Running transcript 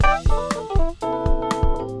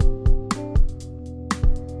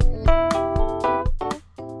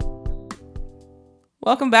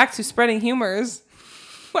Welcome back to Spreading Humors.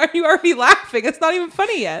 Why are you already laughing? It's not even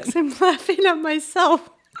funny yet. I'm laughing at myself.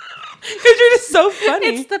 Because you're just so funny.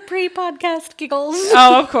 It's the pre-podcast giggles.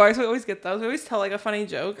 Oh, of course. We always get those. We always tell like a funny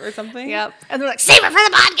joke or something. Yep. And they're like, save it for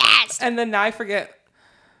the podcast. And then now I forget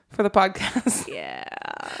for the podcast. Yeah.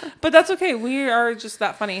 But that's okay. We are just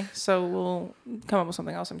that funny. So we'll come up with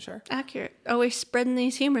something else, I'm sure. Accurate. Always spreading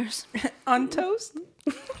these humors. On toast?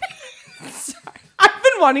 Sorry. I've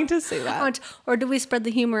been wanting to say that. Or do we spread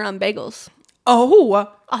the humor on bagels?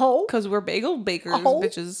 Oh. Oh. Because we're bagel bakers,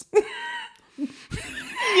 bitches.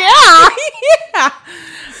 Yeah. Yeah.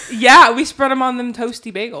 Yeah, we spread them on them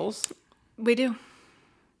toasty bagels. We do.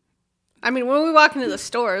 I mean, when we walk into the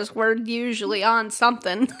stores, we're usually on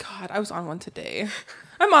something. God, I was on one today.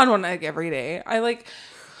 I'm on one like every day.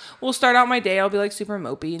 We'll start out my day. I'll be like super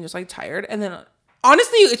mopey and just like tired. And then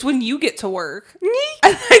honestly, it's when you get to work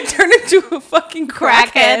and I turn into a fucking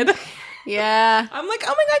crackhead. Yeah. I'm like,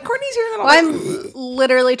 oh my God, Courtney's here. Well, I'm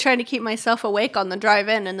literally trying to keep myself awake on the drive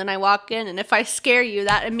in, and then I walk in, and if I scare you,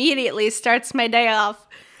 that immediately starts my day off.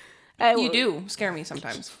 You do scare me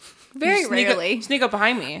sometimes. Very rarely. Sneak up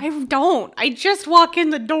behind me. I don't. I just walk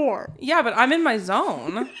in the door. Yeah, but I'm in my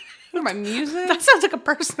zone. My music. That sounds like a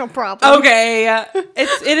personal problem. Okay.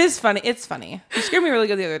 It is funny. It's funny. You scared me really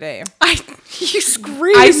good the other day. You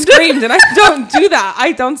screamed. I screamed, and I don't do that.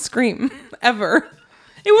 I don't scream. Ever.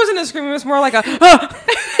 It wasn't a scream. It was more like a... It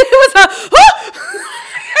was a...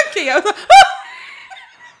 Okay, I was like...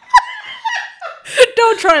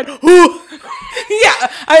 Don't try it.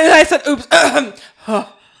 Yeah. I said, oops.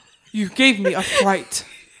 You gave me a fright.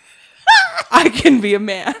 I can be a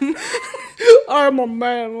man. I'm a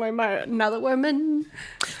manly man. Now that we're men.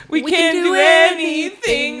 We can do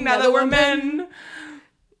anything now that we're men.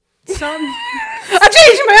 I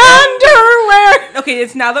changed my underwear. Okay,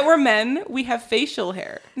 it's now that we're men, we have facial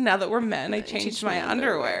hair. Now that we're men, I changed my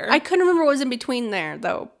underwear. I couldn't remember what was in between there,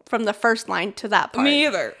 though, from the first line to that part. Me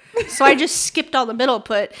either. So I just skipped all the middle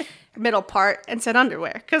part and said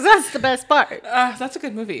underwear, because that's the best part. That's a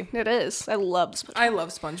good movie. It is. I love SpongeBob. I love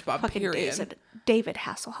SpongeBob, Fucking period. David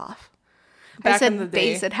Hasselhoff. Back I said in the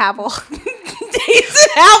day. David Havel. David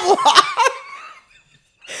Hasselhoff.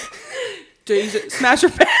 David, smash or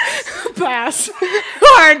pass? Pass.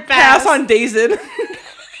 Hard pass. Pass on David.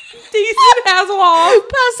 David Hasselhoff.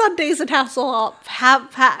 Pass on David Hasselhoff.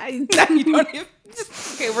 You don't even,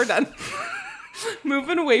 okay, we're done.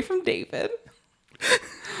 Moving away from David.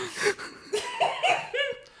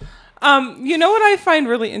 You know what I find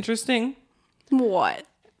really interesting? What?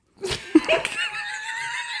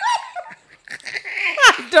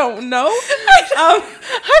 I don't know.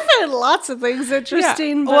 I find lots of things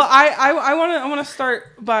interesting. Yeah. But... Well, I want to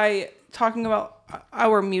start by talking about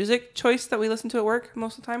our music choice that we listen to at work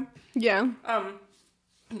most of the time. Yeah.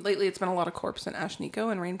 Lately it's been a lot of Corpse and Ash Nico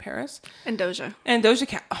and Rain Paris and Doja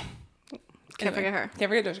Cat. Oh. Can't forget her. Can't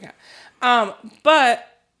forget Doja Cat. But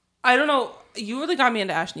I don't know. You really got me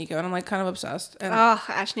into Ash Nico, and I'm like kind of obsessed. And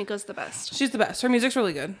Ash Nico's the best. She's the best. Her music's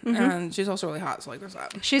really good, and she's also really hot. So like, there's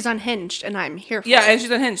that. She's unhinged, and I'm here for it. Yeah, and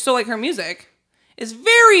she's unhinged. So like, her music is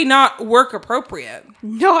very not work appropriate.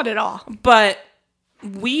 Not at all. But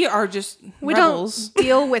we are just rebels. Don't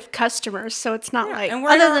deal with customers, so it's not like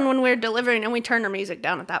other than when we're delivering and we turn our music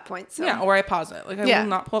down at that point. So. Yeah, or I pause it. Like I will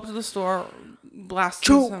not pull up to the store, blast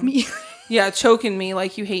choke me. Yeah, choking me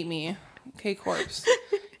like you hate me. Okay, Corpse.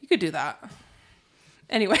 You could do that.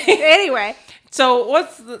 Anyway. So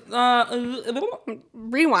what's the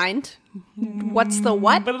rewind? What's the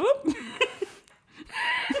what?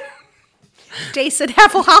 David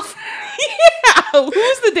Hasselhoff. Yeah,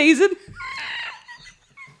 who's the David?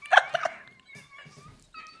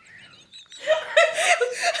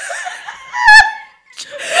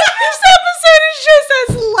 This episode is just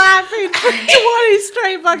us laughing for 20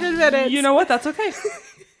 straight fucking minutes. You know what? That's okay.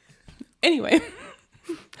 Anyway.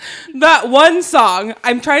 That one song,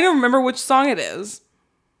 I'm trying to remember which song it is.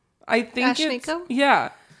 I think Ash Nico? Yeah.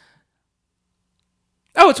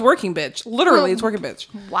 Oh, it's Working Bitch. Literally, it's Working Bitch.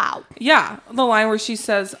 Wow. Yeah. The line where she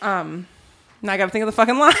says, now I gotta think of the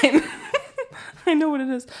fucking line. I know what it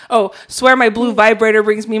is. Oh, swear my blue vibrator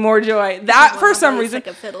brings me more joy. That, for some reason. Like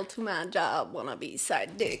a fiddle to my job. Wanna be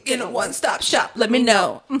side dick in a one-stop shop. Let me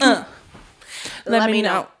know. Let me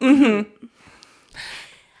know. Mm-hmm.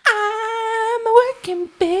 I'm a working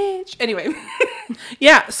bitch. Anyway.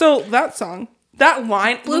 Yeah, so that song, that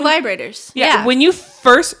line. Blue vibrators. Yeah. When you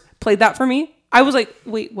first played that for me, I was like,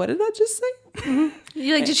 wait, what did that just say? Mm-hmm.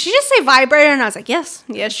 You're like, did she just say vibrator? And I was like, yes,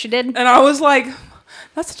 she did. And I was like,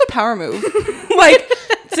 that's such a power move. Like,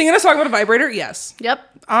 singing a song about a vibrator? Yes. Yep.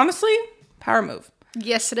 Honestly, power move.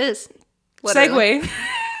 Yes, it is. Literally. Segue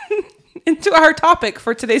into our topic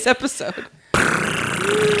for today's episode.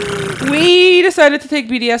 We decided to take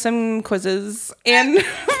BDSM quizzes and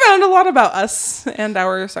found a lot about us and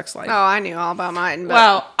our sex life. Oh, I knew all about mine. But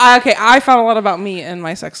Well, okay, I found a lot about me and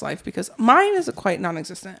my sex life because mine is quite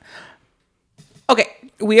non-existent. Okay,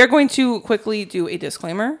 we are going to quickly do a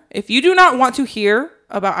disclaimer. If you do not want to hear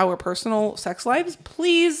about our personal sex lives,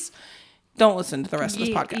 please don't listen to the rest of this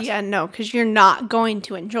podcast. Yeah, no, because you're not going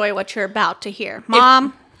to enjoy what you're about to hear.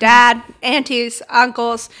 Mom, Dad, aunties,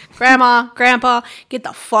 uncles, grandma, grandpa, get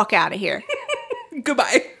the fuck out of here.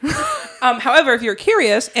 Goodbye. However, if you're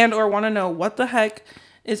curious and or want to know what the heck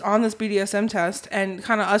is on this BDSM test and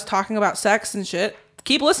kind of us talking about sex and shit,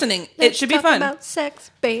 keep listening. It should be fun. Let's talk about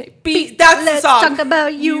sex, baby. That's the song. Let's talk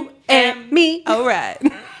about you and me. All right.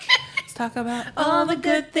 Let's talk about all the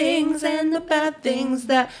good things and the bad things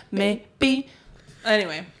that may be.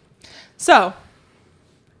 Anyway, so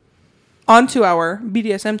on to our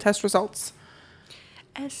BDSM test results.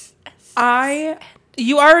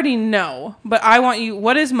 You already know, but I want you.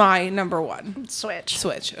 What is my number one?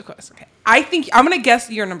 Switch, of course. Okay. I think I'm gonna guess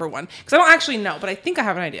your number one because I don't actually know, but I think I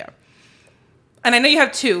have an idea. And I know you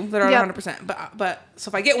have two that are 100%. But so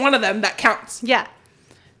if I get one of them, that counts. Yeah.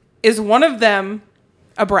 Is one of them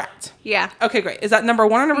a brat? Yeah. Okay, great. Is that number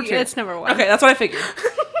one or number two? It's number one. Okay, that's what I figured.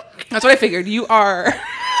 That's what I figured. You are.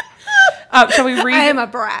 Shall we read? I am a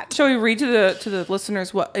brat. Shall we read to the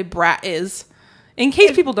listeners what a brat is, in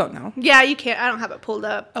case people don't know? Yeah, you can't. I don't have it pulled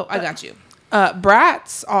up. Oh, I got you.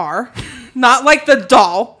 Brats are not like the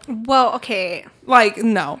doll. Well, okay. Like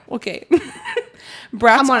no. Okay.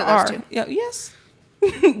 Brats I'm one of those two. Yeah. Yes.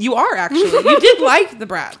 You are actually. You did like the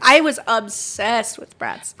brats. I was obsessed with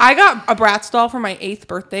brats. I got a Bratz doll for my 8th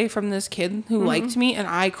birthday from this kid who liked me, and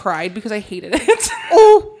I cried because I hated it.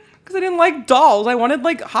 Oh, because I didn't like dolls. I wanted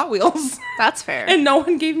like Hot Wheels. That's fair. And no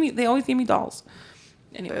one gave me. They always gave me dolls.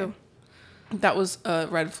 Anyway, Boo. that was a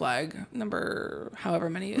red flag number, however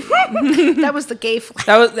many. That was the gay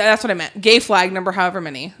flag. That's what I meant. Gay flag number, however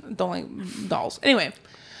many. Don't like dolls. Anyway.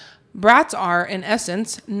 Brats are, in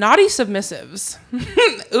essence, naughty submissives.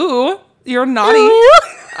 Ooh, you're naughty.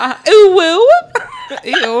 Ooh, woo.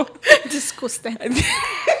 Ew. Disgusting.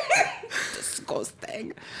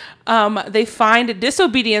 Disgusting. They find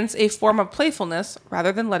disobedience a form of playfulness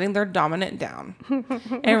rather than letting their dominant down,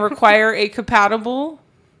 and require compatible.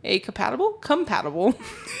 Kung Pao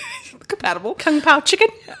chicken.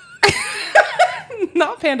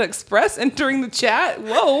 Not Panda Express entering the chat.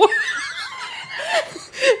 Whoa.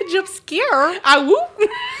 Jump scare.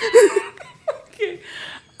 Okay.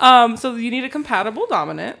 So you need a compatible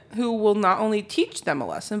dominant who will not only teach them a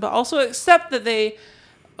lesson, but also accept that that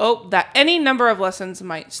any number of lessons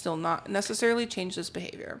might still not necessarily change this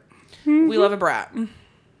behavior. Mm-hmm. We love a brat. Do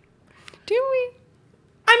we?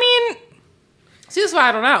 I mean, see, that's why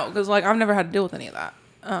I don't know, because like I've never had to deal with any of that.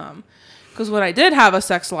 Because when I did have a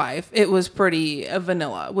sex life, it was pretty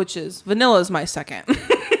vanilla, vanilla is my second.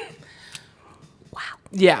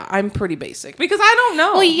 Yeah, I'm pretty basic because I don't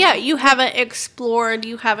know. Well, yeah, you haven't explored,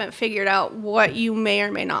 you haven't figured out what you may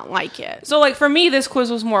or may not like yet. So, like, for me, this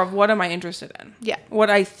quiz was more of what am I interested in? Yeah. What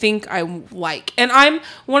I think I like. And I'm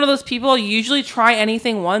one of those people, usually try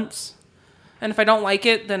anything once. And if I don't like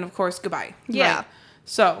it, then, of course, goodbye. Yeah. Right?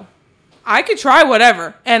 So, I could try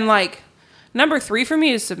whatever. And, like, number 3 for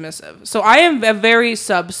me is submissive. So, I am a very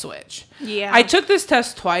sub-switch. Yeah. I took this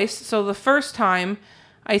test twice. So, the first time,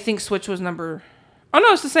 I think switch was number... Oh,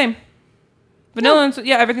 no, it's the same. Vanilla and...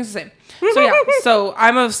 Yeah, everything's the same. So, yeah. So,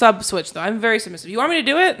 I'm a sub-switch, though. I'm very submissive. You want me to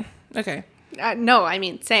do it? Okay. No, I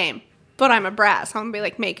mean, same. But I'm a brat, so I'm going to be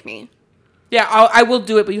like, make me. Yeah, I will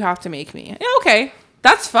do it, but you have to make me. Yeah, okay.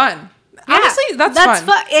 That's fun. Yeah, honestly, that's fun.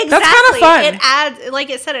 Exactly. That's kind of fun. It adds,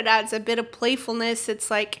 like I said, it adds a bit of playfulness. It's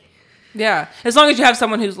like... Yeah. As long as you have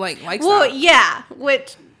someone who's, likes that. Well, yeah.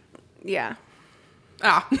 Yeah.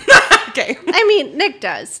 Ah. Okay. I mean, Nick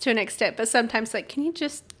does to an extent, but sometimes like, can you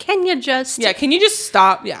just? Yeah, can you just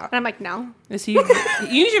stop? Yeah. And I'm like, no. Is he?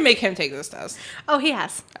 You should make him take this test. Oh, he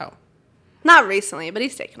has. Oh. Not recently, but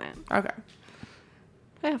he's taken it. Okay.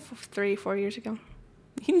 Yeah, 3-4 years ago.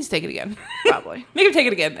 He needs to take it again. Probably. Make him take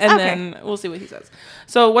it again, and then we'll see what he says.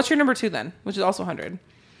 So, what's your number 2 then? Which is also 100.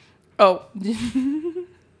 Oh.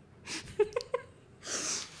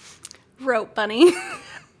 Rope bunny.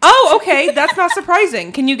 Oh, okay. That's not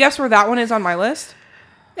surprising. Can you guess where that one is on my list?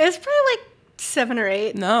 It's probably like 7 or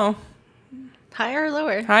 8. No. Higher or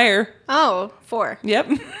lower? Higher. Oh, 4. Yep.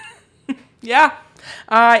 Yeah.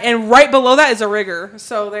 And right below that is a rigger.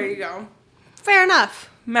 So there you go. Fair enough.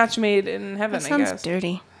 Match made in heaven, That sounds I guess.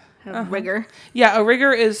 dirty. A rigger. Yeah, a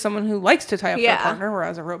rigger is someone who likes to tie up their Yeah. partner,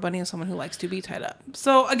 whereas a rope bunny is someone who likes to be tied up.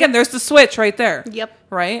 So again, there's the switch right there. Yep.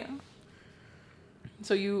 Right?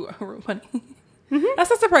 So you wrote bunny. That's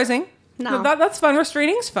not surprising. No. That's fun.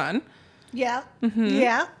 Restraining's fun. Yeah.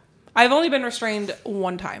 Yeah. I've only been restrained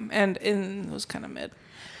one time, and it was kind of mid.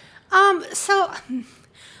 So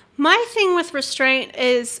my thing with restraint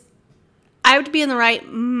is I would be in the right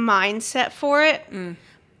mindset for it,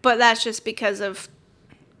 but that's just because of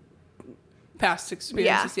Past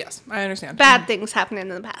experiences. Yeah. Yes, I understand. bad things happening in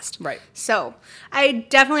the past. Right. So I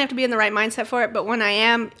definitely have to be in the right mindset for it, but when I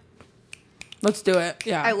am, Let's do it.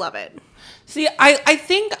 Yeah. I love it. See, I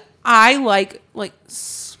think I like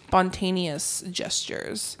spontaneous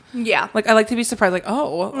gestures. Yeah. Like, I like to be surprised. Like,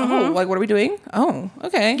 like, what are we doing? Oh,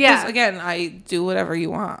 okay. 'Cause, Yeah. again, I do whatever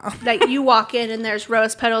you want. Like you walk in and there's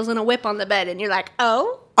rose petals and a whip on the bed and you're like,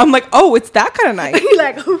 oh? I'm like, oh, it's that kind of night. You're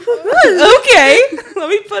like, Okay. Let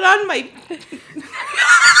me put on my...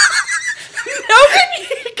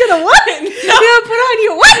 you're gonna what? No. You're gonna put on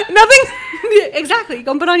your what? Nothing. Exactly. You're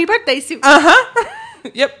gonna put on your birthday suit.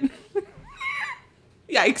 Yep.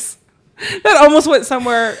 Yikes. That almost went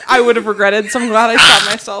somewhere I would have regretted, so I'm glad I stopped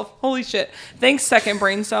myself. Holy shit. Thanks, second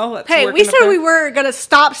brain cell. That's Hey, we working up said there. we were gonna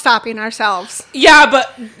stop stopping ourselves. Yeah,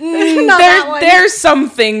 but Not that one. there's some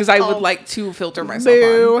things I would like to filter myself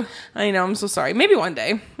Boo. on. I know, I'm so sorry. Maybe one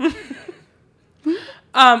day.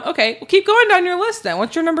 Okay, well, keep going down your list then.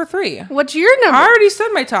 What's your number 3? What's your number? I already said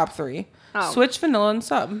my top 3. Oh. Switch, vanilla, and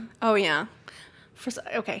sub. Oh yeah.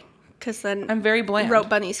 Okay, because then I'm very bland. Rope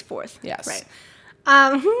Bunny's 4th. Yes. Right.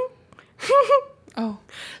 Oh.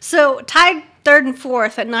 So tied 3rd and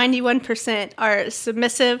 4th at 91% are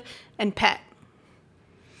submissive and pet.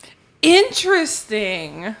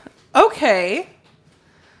 Interesting. Okay.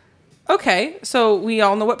 Okay, so we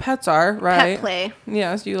all know what pets are, right? Pet play.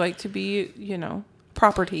 Yes, you like to be,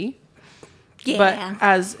 property. Yeah. But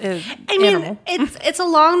as an I mean, animal. it's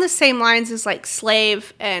along the same lines as like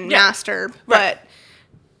slave and Yeah. master, Right.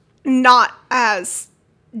 but not as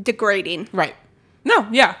degrading. Right. No,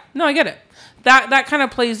 yeah. No, I get it. That kind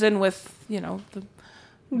of plays in with, the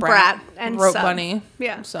Brat and rope sub. bunny.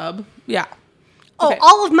 Yeah. Sub. Yeah. Oh, Okay.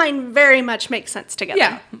 all of mine very much make sense together.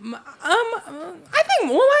 Yeah. I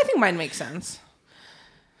think mine makes sense.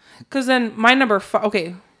 Cuz then my number 5,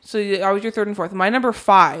 okay, so I was your 3rd and 4th. My number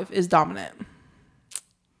 5 is dominant.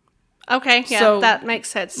 Okay, yeah, So- that makes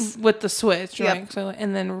sense. With the switch, Yep. right? So,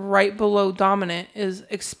 and then right below dominant is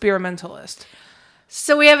experimentalist.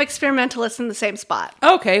 So we have experimentalists in the same spot.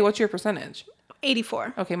 Okay, what's your percentage?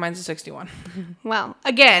 84. Okay, mine's a 61. Well,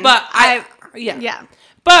 again, But yeah. yeah.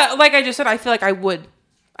 But like I just said, I feel like I would.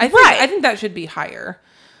 I think that should be higher.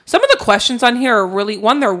 Some of the questions on here are really,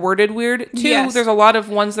 one, they're worded weird. 2, Yes. there's a lot of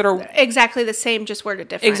ones that are Exactly the same, just worded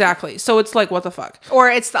different. exactly. So it's like, what the fuck? Or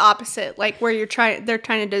it's the opposite, like where they're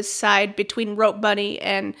trying to decide between Rope Bunny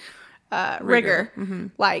and Rigger. Mm-hmm.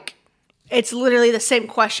 Like, it's literally the same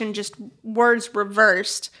question, just words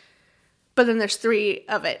reversed. But then there's 3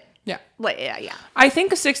 of it. Yeah. Like, yeah. I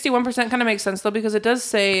think a 61% kind of makes sense though, because it does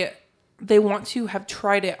say they want to have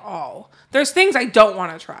tried it all. There's things I don't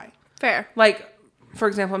want to try. Fair. Like, for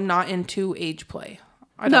example, I'm not into age play.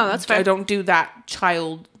 No, that's fair. I don't do that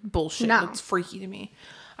child bullshit. No. That's freaky to me.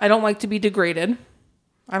 I don't like to be degraded.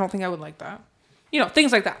 I don't think I would like that.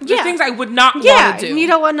 Things like that. There's Yeah. things I would not Yeah, want to do. you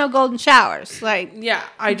don't want no golden showers. Like, Yeah,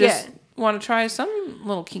 I just want to try some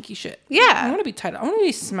little kinky shit. Yeah. I want to be tied up. I want to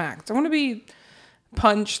be smacked. I want to be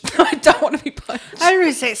punched. I don't want to be punched. I was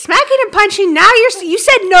going to say, smacking and punching, now you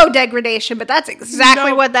said no degradation, but that's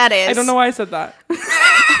exactly No, what that is. I don't know why I said that.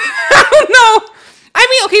 I don't know. I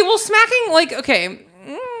mean, okay, well, smacking, like, okay.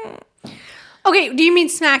 Okay, do you mean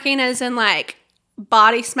smacking as in, like,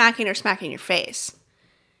 body smacking or smacking your face?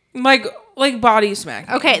 Like body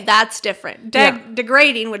smacking. Okay, that's different. Yeah.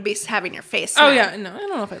 Degrading would be having your face Oh, smacked. yeah. No, I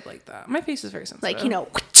don't know if I'd like that. My face is very sensitive. Like, you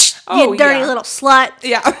Oh, dirty yeah. little slut.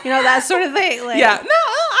 Yeah. That sort of thing. Like, Yeah. No,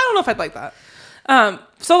 I don't know if I'd like that.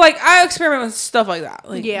 So, like, I experiment with stuff like that.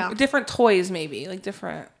 Like, Yeah. different toys, maybe. Like,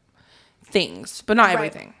 different things. But not Right.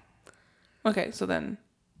 everything. Okay, so then...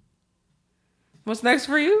 What's next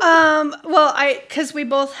for you? Well, because we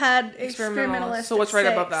both had experimentalist. So what's right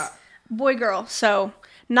above that? Boy, girl. So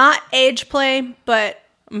not age play, but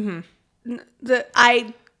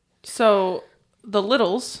So the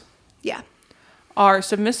littles yeah. are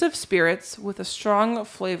submissive spirits with a strong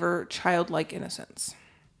flavor, childlike innocence.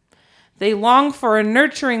 They long for a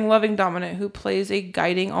nurturing, loving dominant who plays a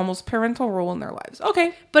guiding, almost parental role in their lives.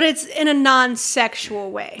 Okay. But it's in a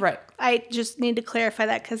non-sexual way. Right. I just need to clarify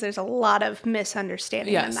that because there's a lot of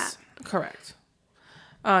misunderstanding in that. Yes. Correct.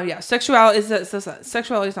 Yeah. Sexuality is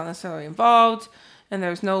not necessarily involved, and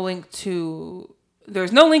there's no link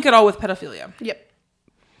at all with pedophilia. Yep.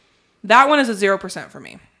 That one is a 0% for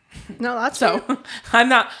me. No, that's So I'm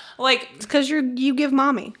not like because you give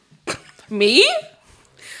mommy. me.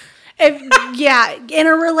 In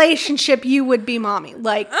a relationship, you would be mommy,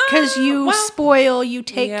 like because you spoil, you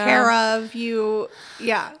take care of, No,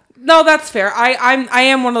 that's fair. I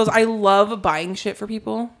am one of those. I love buying shit for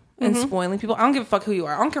people and spoiling people. I don't give a fuck who you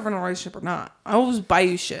are. I don't care if we're in a relationship or not. I will just buy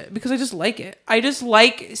you shit because I just like it. I just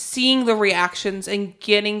like seeing the reactions and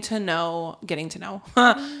getting to know you.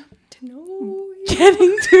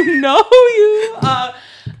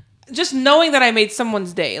 Just knowing that I made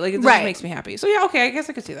someone's day, like it just makes me happy. So yeah, okay, I guess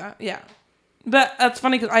I could see that. Yeah, but that's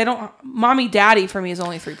funny because I don't. Mommy, daddy for me is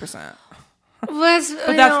only 3%. But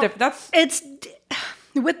that's different. It's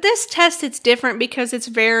with this test. It's different because it's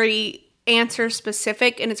very answer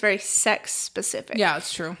specific and it's very sex specific. Yeah,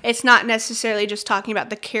 it's true. It's not necessarily just talking about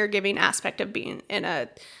the caregiving aspect of being in a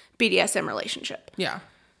BDSM relationship. Yeah,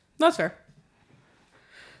 that's fair.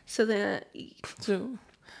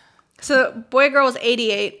 So boy girl was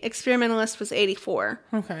 88, experimentalist was 84.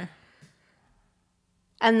 Okay.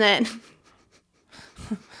 And then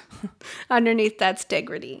underneath that's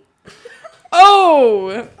degrity.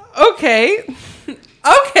 Oh, okay. Okay.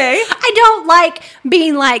 I don't like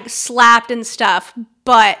being like slapped and stuff,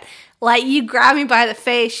 but like you grab me by the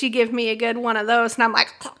face, you give me a good one of those, and I'm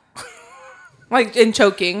like in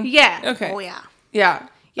choking. Yeah. Okay. Oh yeah. Yeah.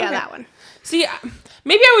 Yeah, okay. that one. See,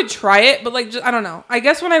 maybe I would try it, but like, just, I don't know. I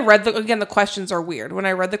guess when I read the questions are weird. When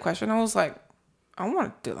I read the question, I was like, I don't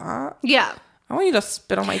want to do that. Yeah. I want you to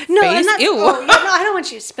spit on my face. And Ew. No, I don't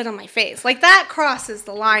want you to spit on my face. Like that crosses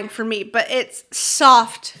the line for me, but it's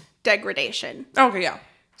soft degradation. Okay, yeah.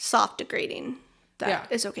 Soft degrading.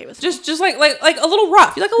 That is okay with me. Just like a little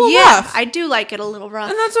rough. You like a little rough. I do like it a little rough.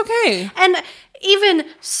 And that's okay. And even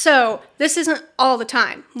so, this isn't all the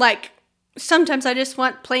time. Like, sometimes I just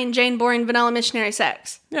want plain Jane boring vanilla missionary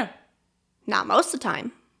sex. Yeah. Not most of the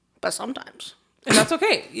time, but sometimes. And that's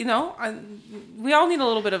okay. You know, we all need a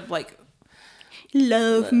little bit of like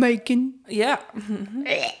love making. Yeah.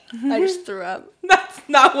 I just threw up. That's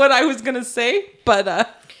not what I was going to say,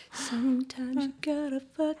 but sometimes you gotta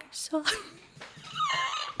fuck yourself.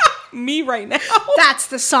 Me right now. That's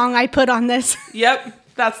the song I put on this. Yep,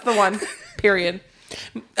 that's the one. Period.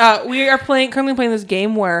 We are currently playing this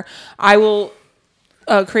game where I will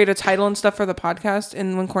create a title and stuff for the podcast,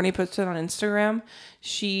 and when Courtney puts it on Instagram,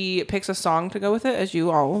 she picks a song to go with it, as you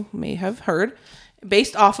all may have heard,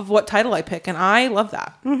 based off of what title I pick, and I love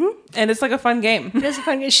that. Mm-hmm. And it's like a fun game. It is a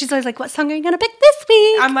fun game. She's always like, what song are you going to pick this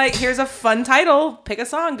week? I'm like, here's a fun title. Pick a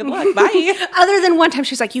song. Good luck. Bye. Other than one time,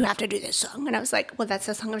 she's like, you have to do this song. And I was like, well, that's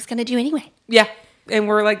the song I was going to do anyway. Yeah. And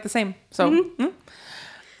we're like the same. So,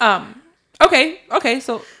 Okay.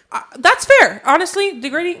 So that's fair. Honestly,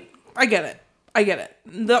 degrading, I get it.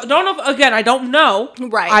 Don't know. Again, I don't know.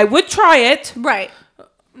 Right. I would try it. Right.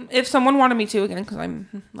 If someone wanted me to, again, because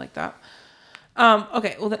I'm like that.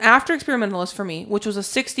 Okay, well then after experimentalist for me, which was a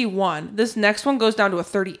 61, this next one goes down to a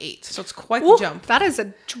 38. So it's quite the jump. That is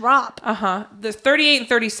a drop. Uh-huh. There's 38 and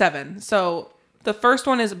 37. So the first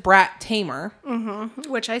one is Brat Tamer. Mm-hmm.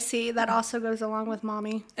 Which I see. That also goes along with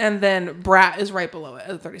mommy. And then Brat is right below it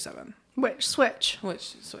at 37. Switch.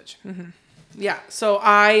 Mm-hmm. Yeah. So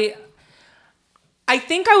I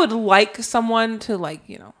think I would like someone to like,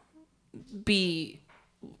 you know, be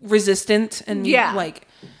resistant and like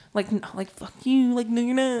fuck you, like no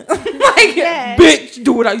you're not, like bitch,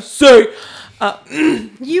 do what I say.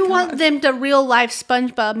 You want them to real life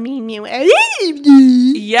SpongeBob meme you?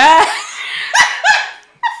 Yeah,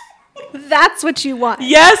 that's what you want.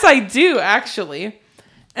 Yes, I do actually.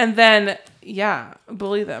 And then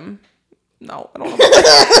bully them. No, I don't want to.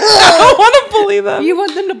 I don't want to bully them. You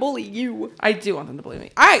want them to bully you. I do want them to bully me.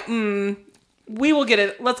 We will get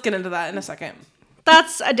it. Let's get into that in a second.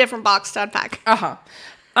 That's a different box to unpack.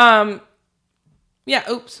 Yeah,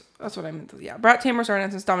 oops. That's what I meant. Yeah. Brat tamers are in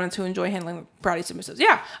essence dominants who enjoy handling bratty submissives.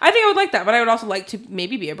 Yeah, I think I would like that, but I would also like to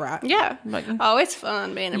maybe be a brat. Yeah. Like, it's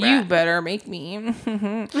fun being a brat. You better make me.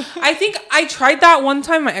 I think I tried that one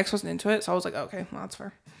time. My ex wasn't into it, so I was like, okay, well, that's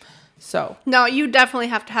fair. So. No, you definitely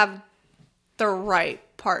have to have the right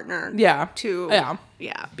partner. Yeah. To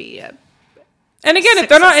be a. And again, if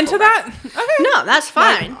they're not into that, okay. No, that's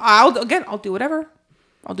fine. I'll do whatever.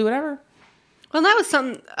 Well, that was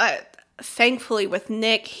something, thankfully with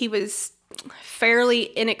Nick, he was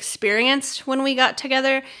fairly inexperienced when we got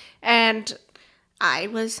together, and I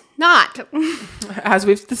was not. As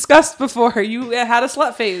we've discussed before, you had a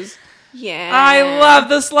slut phase. Yeah. I love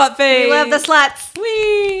the slut phase. We love the sluts.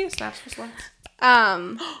 Wee! Snaps for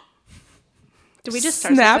sluts. Did we just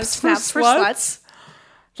start Snaps for sluts?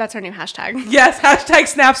 That's our new hashtag. Yes, hashtag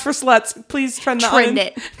snaps for sluts. Please trend that Trend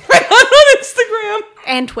it. Trend on Instagram.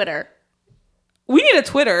 And Twitter. We need a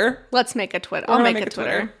Twitter. Let's make a Twitter. I'll make a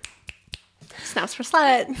Twitter. Snaps for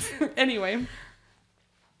sluts. Anyway.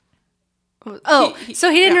 Oh, so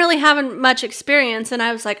he didn't really have much experience, and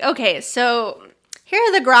I was like, okay, so here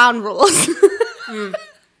are the ground rules.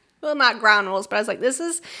 Well, not ground rules, but I was like, this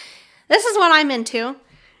is what I'm into.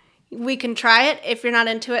 We can try it. If you're not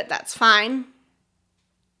into it, that's fine.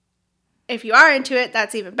 If you are into it,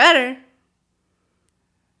 that's even better.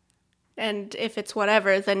 And if it's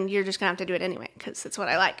whatever, then you're just going to have to do it anyway, because it's what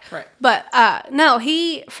I like. Right. But no,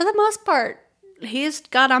 he, for the most part, he's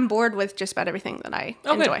got on board with just about everything that I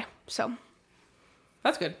enjoy. Good. So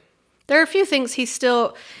That's good. there are a few things he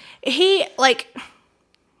like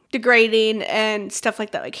degrading and stuff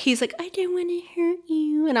like that. Like he's like, I don't want to hurt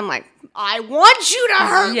you. And I'm like, I want you to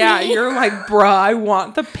hurt me. Yeah, you're like, bruh, I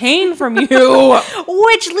want the pain from you.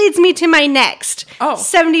 Which leads me to my next. Oh.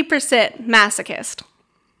 70% masochist.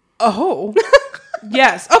 Oh.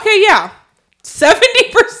 Yes. Okay, yeah.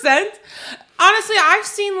 70%? Honestly, I've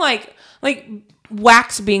seen like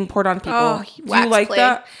wax being poured on people. Oh, Do you like play.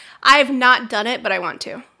 that? I've not done it, but I want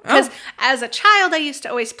to. Because as a child, I used to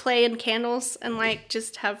always play in candles and like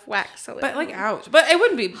just have wax. But like, ouch. But it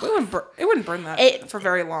wouldn't burn that for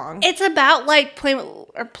very long. It's about like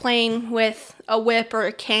playing with a whip or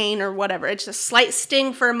a cane or whatever. It's a slight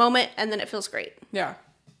sting for a moment, and then it feels great. Yeah.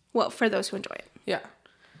 Well, for those who enjoy it. Yeah.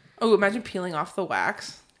 Oh, imagine peeling off the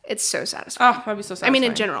wax. It's so satisfying. Oh, that'd be so satisfying. I mean,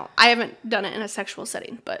 in general. I haven't done it in a sexual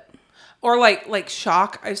setting, but... Or like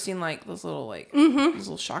shock. I've seen like those little those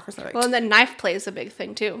little shockers that Well, and then knife play is a big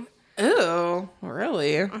thing, too. Ew,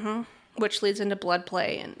 really? Mm-hmm. Which leads into blood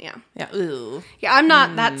play, and yeah. Yeah, ew. Yeah, I'm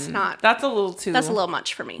not... That's That's a little too... That's a little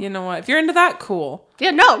much for me. You know what? If you're into that, cool.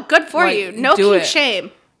 Yeah, no, good for Like, you. No do kink it.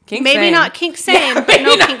 shame. Kink Maybe same. not kink same, Yeah, but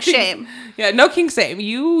no not kink shame. Yeah, no kink same.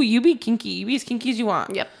 You be kinky. You be as kinky as you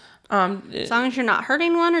want. Yep. As long as you're not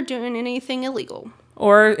hurting one or doing anything illegal.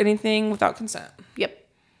 Or anything without consent. Yep.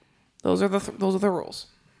 Those are the rules.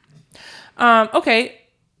 Okay.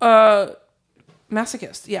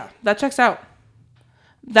 Masochist. Yeah, that checks out.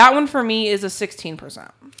 That one for me is a 16%.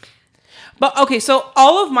 But okay, so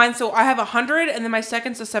all of mine, so I have 100 and then my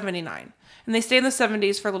second's a 79. And they stay in the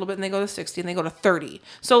 70s for a little bit and they go to 60 and they go to 30.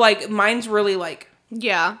 So like mine's really like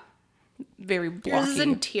Yeah. very blocky. Yours is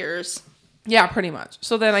in tears. Yeah, pretty much.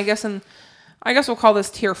 So then I guess we'll call this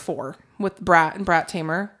tier 4 with Brat and Brat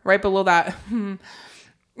Tamer. Right below that. I don't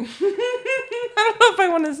know if I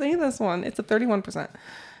want to say this one. It's a 31%.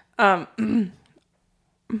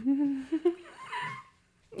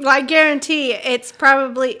 Well, I guarantee it's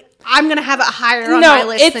probably... I'm going to have it higher on my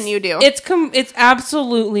list than you do. It's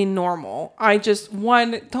absolutely normal. I just,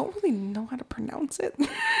 don't really know how to pronounce it.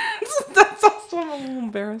 That's also, I'm a little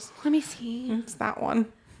embarrassed. Let me see. It's that one.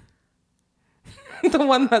 The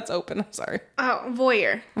one that's open. I'm sorry. Oh,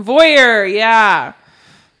 voyeur. Voyeur, yeah.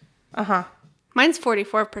 Uh-huh. Mine's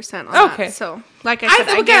 44% on Okay. that. So, like I said,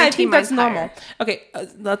 I guarantee I think mine's that's normal. higher. Okay,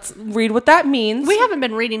 let's read what that means. We haven't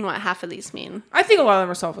been reading what half of these mean. I think a lot of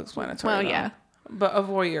them are self-explanatory. Well, though. yeah. But a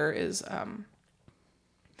voyeur is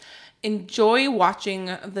enjoy watching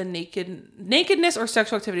the nakedness or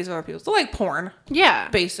sexual activities of other people. So like porn. Yeah.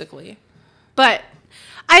 Basically. But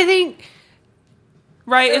I think...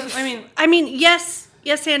 Right? I mean, yes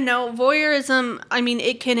and no. Voyeurism, I mean,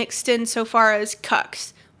 it can extend so far as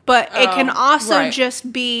cucks. But it can also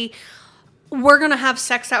just be, we're going to have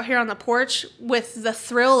sex out here on the porch with the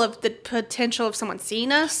thrill of the potential of someone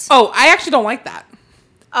seeing us. Oh, I actually don't like that.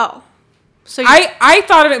 Oh. So I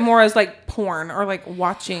thought of it more as like porn or like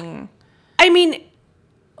watching. I mean,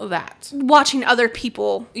 that. Watching other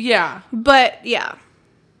people. Yeah. But, yeah.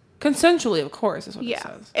 Consensually, of course, is what it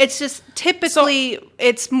says. It's just typically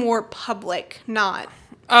it's more public, not.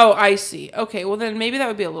 Oh, I see. Okay, well then maybe that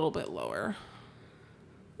would be a little bit lower.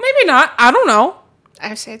 Maybe not. I don't know.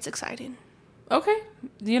 I say it's exciting. Okay.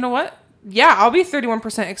 You know what? Yeah, I'll be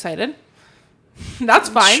 31% excited. That's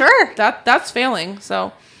fine. Sure. That's failing,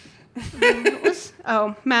 so.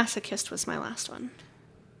 Masochist was my last one.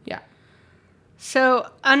 Yeah.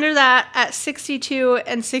 So under that, at 62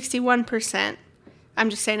 and 61%, I'm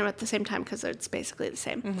just saying them at the same time because it's basically the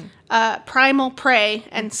same. Mm-hmm. Primal, prey,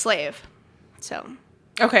 and slave. So.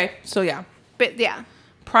 Okay, so yeah. But yeah.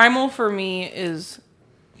 Primal prey for me is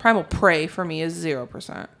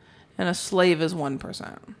 0%. And a slave is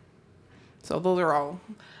 1%. So those are all.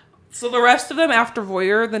 So the rest of them after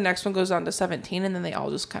voyeur, the next one goes down to 17, and then they all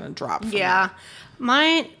just kind of drop. Yeah.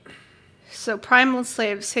 So primal and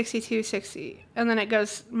slave, 62, 60. And then it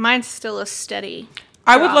goes, mine's still a steady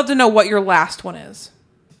I would love to know what your last one is.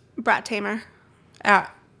 Brat Tamer.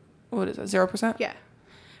 What is that? 0%? Yeah.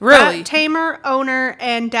 Really? Brat tamer, owner,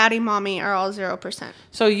 and daddy mommy are all 0%.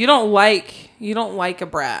 So you don't like a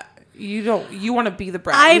brat. You want to be the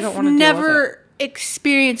brat. You don't I've want to deal with it. never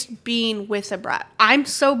experienced being with a brat. I'm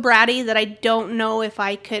so bratty that I don't know if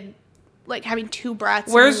I could, like, having 2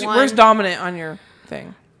 brats. Where's dominant on your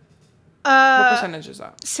thing? What percentage is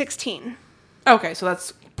that? 16. Okay, so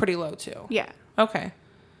that's pretty low too. Yeah. Okay.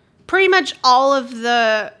 Pretty much all of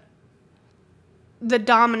the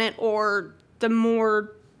dominant or the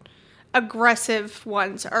more aggressive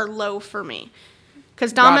ones are low for me.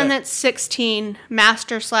 Because dominant's 16,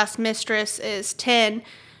 master/mistress is 10,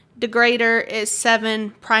 degrader is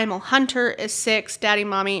 7, primal hunter is 6, daddy,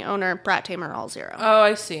 mommy, owner, brat tamer, all 0. Oh,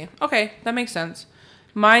 I see. Okay, that makes sense.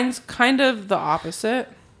 Mine's kind of the opposite.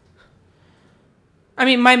 I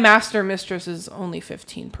mean, my master/mistress is only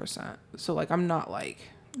 15%. So, like, I'm not like...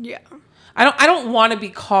 Yeah. I don't want to be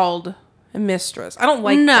called a mistress. I don't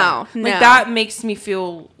like that. No. Like, that makes me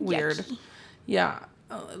feel weird. Yucky. Yeah.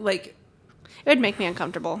 Like... It would make me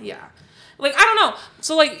uncomfortable. Yeah. Like, I don't know.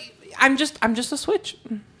 So, like, I'm just a switch.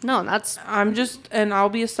 No, that's... And I'll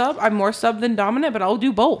be a sub. I'm more sub than dominant, but I'll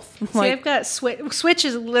do both. See, Like, I've got switch. Switch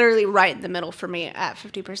is literally right in the middle for me at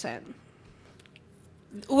 50%.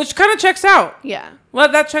 which kind of checks out. Yeah.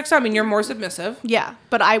 Well, that checks out. I mean, you're more submissive. Yeah,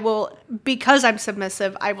 but I will, because I'm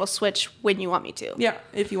submissive, I will switch when you want me to. Yeah,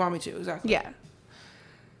 if you want me to, exactly. Yeah.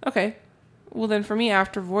 Okay. Well, then for me,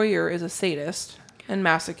 after voyeur is a sadist and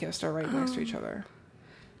masochist are right next to each other.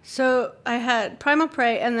 So I had primal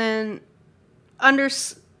prey, and then under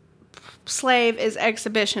slave is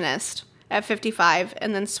exhibitionist at 55,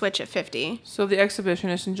 and then switch at 50. So the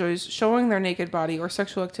exhibitionist enjoys showing their naked body or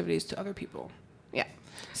sexual activities to other people. Yeah.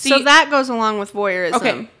 See, so that goes along with voyeurism.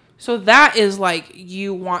 Okay. So that is like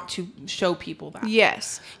you want to show people that.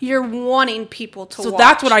 Yes. You're wanting people to watch. So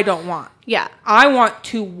that's what I don't want. Yeah. I want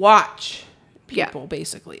to watch people,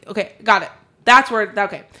 basically. Okay, got it. That's where,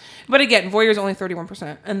 okay. But again, voyeur is only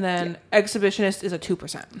 31%, and then exhibitionist is a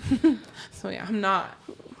 2%. So yeah, I'm not.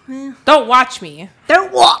 Don't watch me.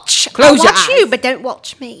 Don't watch. Close I'll your watch eyes. you, but don't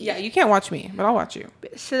watch me. Yeah, you can't watch me, but I'll watch you.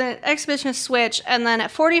 So then exhibitionist switch, and then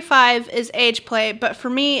at 45 is age play, but for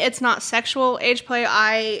me, it's not sexual age play.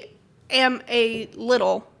 I am a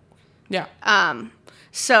little. Yeah.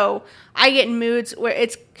 So I get in moods where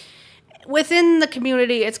it's within the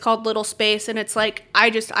community, it's called little space, and it's like I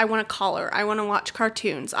want to collar, I want to watch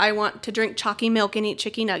cartoons, I want to drink chalky milk and eat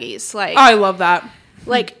chicky nuggies. Like I love that.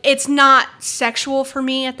 Like it's not sexual for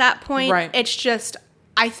me at that point. Right. It's just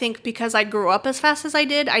I think because I grew up as fast as I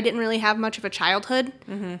didn't really have much of a childhood.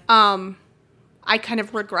 Mm-hmm. I kind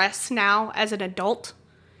of regress now as an adult,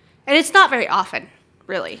 and it's not very often.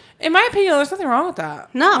 Really. In my opinion, there's nothing wrong with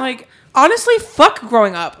that. No. Like, honestly, fuck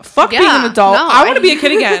growing up. Fuck being an adult. No, I want to be a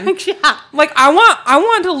kid again. Yeah. Like, I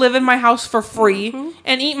want to live in my house for free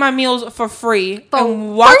and eat my meals for free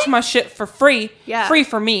and watch my shit for free. Yeah. Free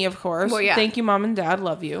for me, of course. Well, yeah. Thank you, Mom and Dad.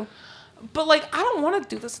 Love you. But, like, I don't want to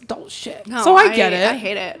do this adult shit. No, so I get it. I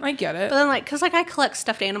hate it. I get it. But then, like, because, like, I collect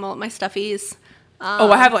stuffed animal, my stuffies.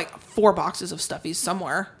 I have, like, 4 boxes of stuffies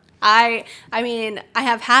somewhere. I mean, I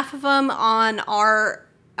have half of them on our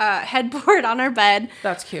headboard on our bed.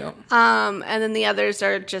 That's cute. And then the others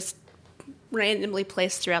are just randomly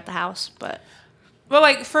placed throughout the house. But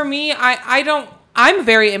like, for me, I'm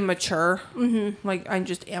very immature. Mm-hmm. Like, I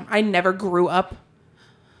just am. I never grew up,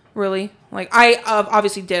 really. Like, I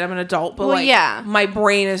obviously did. I'm an adult, but, my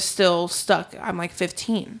brain is still stuck. I'm, like,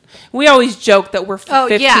 15. We always joke that we're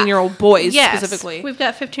 15-year-old boys, specifically. We've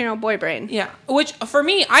got 15-year-old boy brain. Yeah. Which, for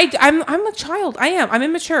me, I'm a child. I am. I'm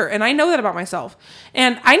immature, and I know that about myself.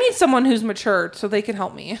 And I need someone who's mature so they can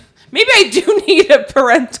help me. Maybe I do need a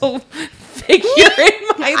parental figure in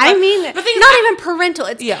my life. I mean, not even parental.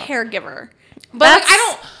 It's caregiver. But, like,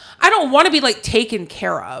 I don't want to be, like, taken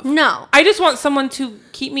care of. No. I just want someone to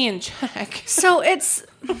keep me in check. So it's...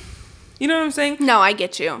 You know what I'm saying? No, I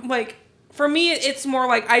get you. Like, for me, it's more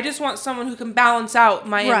like I just want someone who can balance out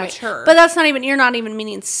my immature. But that's not even... You're not even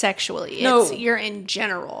meaning sexually. No. You're in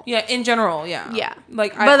general. Yeah, in general, yeah. Yeah.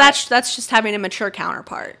 Like, but that's just having a mature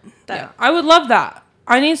counterpart. I would love that.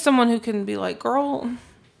 I need someone who can be like, girl...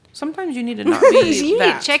 Sometimes you need to not be you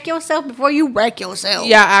need to check yourself before you wreck yourself.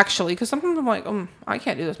 Yeah, actually. Because sometimes I'm like, I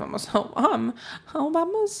can't do this by myself. I'm all by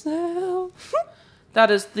myself.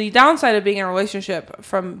 That is the downside of being in a relationship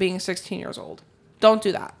from being 16 years old. Don't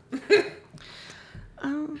do that.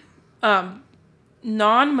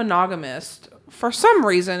 Non-monogamist, for some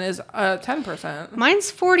reason, is 10%.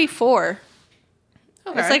 Mine's 44.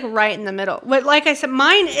 Okay. It's like right in the middle. But like I said,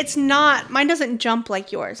 mine doesn't jump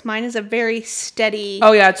like yours. Mine is a very steady.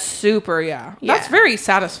 Oh yeah, it's super, yeah. That's very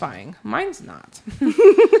satisfying. Mine's not.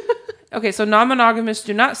 Okay, so non-monogamists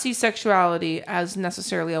do not see sexuality as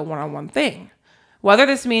necessarily a one-on-one thing. Whether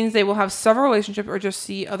this means they will have several relationships or just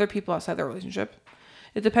see other people outside their relationship.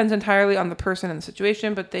 It depends entirely on the person and the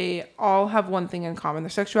situation, but they all have one thing in common. Their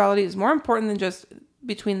sexuality is more important than just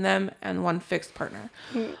between them and one fixed partner.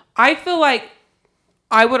 I feel like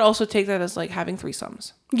I would also take that as like having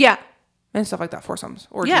threesomes. Yeah. And stuff like that, foursomes.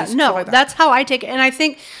 Or yeah, stuff no, like that. That's how I take it. And I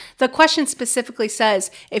think the question specifically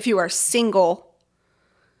says if you are single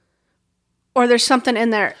or there's something in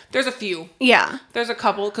there. There's a few. Yeah. There's a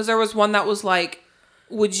couple, because there was one that was like,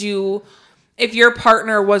 would you, if your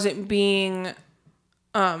partner wasn't being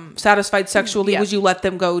satisfied sexually, would you let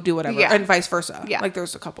them go do whatever? Yeah. And vice versa. Yeah. Like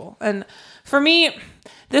there's a couple. And for me,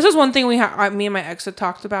 this is one thing me and my ex had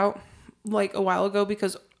talked about like a while ago,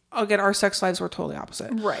 because again, our sex lives were totally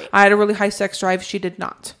opposite. Right. I had a really high sex drive. She did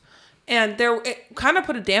not. And it kind of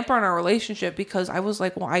put a damper on our relationship, because I was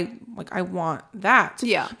like, well, I want that.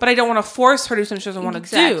 Yeah. But I don't want to force her to do something she doesn't want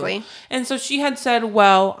to do. And so she had said,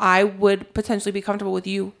 well, I would potentially be comfortable with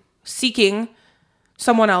you seeking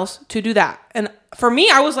someone else to do that. And for me,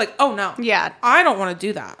 I was like, oh no. Yeah. I don't want to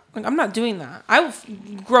do that. Like, I'm not doing that. I will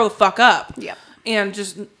grow the fuck up. Yep. And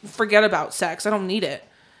just forget about sex. I don't need it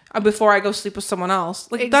before I go sleep with someone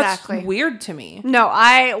else. Like, Exactly. That's weird to me. No,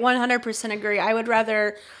 I 100% agree. I would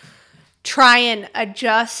rather try and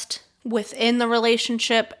adjust within the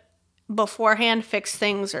relationship beforehand, fix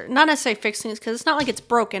things, or not necessarily fix things, because it's not like it's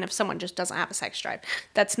broken if someone just doesn't have a sex drive.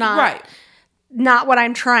 That's not what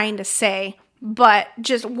I'm trying to say, but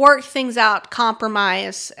just work things out,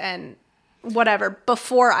 compromise, and whatever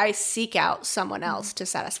before I seek out someone else to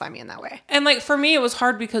satisfy me in that way. And like for me, it was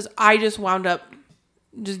hard because I just wound up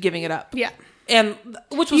just giving it up. Yeah. And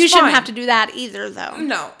which was You shouldn't fine. have to do that either, though.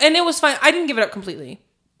 No. And it was fine. I didn't give it up completely,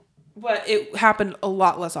 but it happened a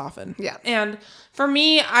lot less often. Yeah. And for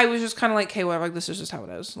me, I was just kind of like, hey, whatever, like this is just how it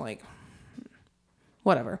is. Like,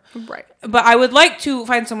 whatever. Right. But I would like to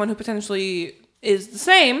find someone who potentially is the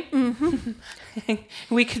same. Mm-hmm.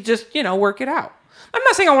 We could just, work it out. I'm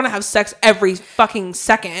not saying I want to have sex every fucking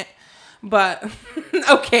second, but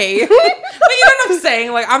okay. But you know what I'm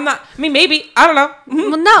saying? Like, maybe, I don't know.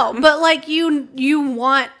 Well, no, but like you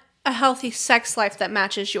want a healthy sex life that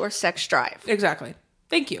matches your sex drive. Exactly.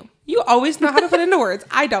 Thank you. You always know how to put into words.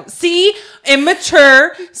 I don't. See?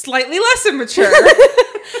 Immature, slightly less immature.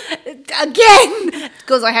 Again,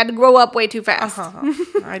 because I had to grow up way too fast.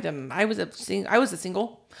 I didn't. I was a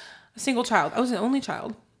single child. I was an only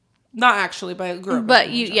child. Not actually, but I grew up.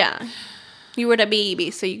 But you were the baby,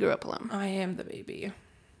 so you grew up alone. I am the baby,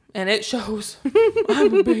 and it shows.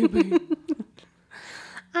 I'm a baby.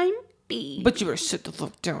 I'm baby. But you better sit the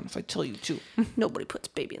fuck down if I tell you to. Nobody puts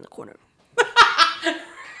baby in the corner.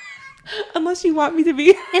 Unless you want me to be.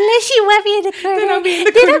 Unless you want me in the corner. Then I'll be in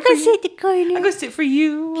the corner. Then I'll go sit in the corner. I'm gonna sit for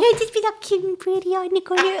you. Hey, just be that cute and pretty on the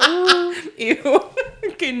corner. Oh. Ew.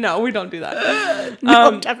 Okay, no, we don't do that.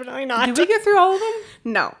 No, definitely not. Did we get through all of them?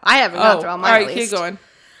 No, I haven't gone through all mine. All right, at keep least. going.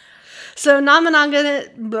 So non-monogamous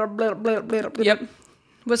Yep.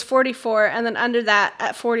 was 44, and then under that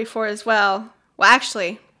at 44 as well. Well,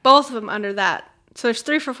 actually, both of them under that. So there's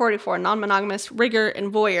 3 for 44: non-monogamous, rigor,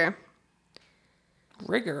 and voyeur.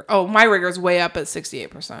 Rigor. Oh, my rigor is way up at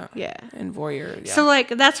 68%. Yeah. And voyeur. Yeah. So like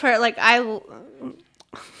that's where like I. Nick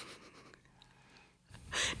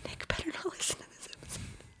better not listen to this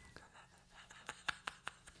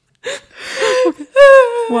episode.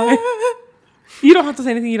 Why? You don't have to say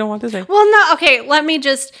anything you don't want to say. Well, no. Okay, let me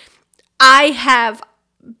just. I have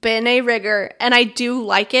been a rigger, and I do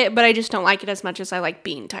like it, but I just don't like it as much as I like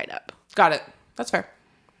being tied up. Got it. That's fair.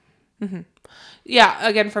 Mm-hmm. Yeah.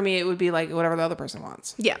 Again, for me, it would be like whatever the other person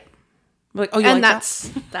wants. Yeah. Like, oh, you And like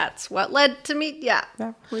that? that's what led to me. Yeah.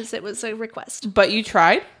 Yeah. It was a request. But you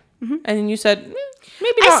tried, and then you said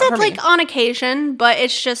maybe not. I said for like me. on occasion, but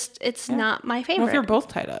it's not my favorite. Well, if you're both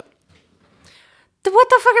tied up, What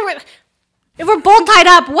the fuck are we? If we're both tied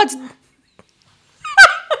up, what's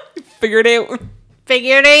figured it out.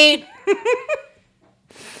 figured it?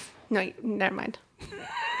 No, never mind.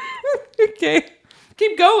 Okay,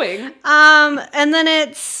 keep going. And then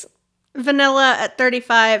it's vanilla at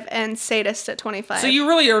 35 and sadist at 25. So you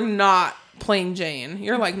really are not plain Jane.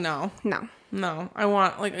 You're like, no, No. I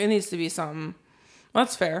want like it needs to be something.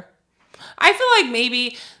 That's fair. I feel like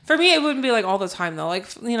maybe for me it wouldn't be like all the time though. Like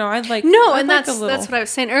I'd like No, I'd and like that's what I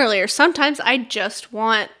was saying earlier. Sometimes I just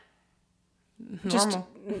want normal.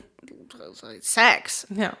 sex.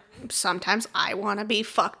 Yeah. Sometimes I want to be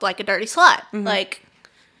fucked like a dirty slut. Mm-hmm. Like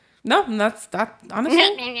No, that's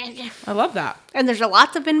honestly. I love that. And there's a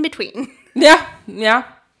lot of in between. Yeah. Yeah.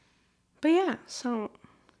 But yeah, so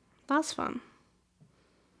that's fun.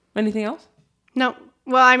 Anything else? No,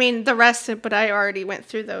 Well, I mean, the rest, but I already went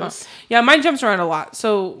through those. Yeah, mine jumps around a lot,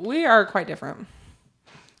 so we are quite different.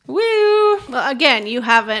 Woo! Well, again, you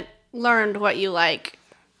haven't learned what you like.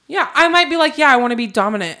 Yeah, I might be like, I want to be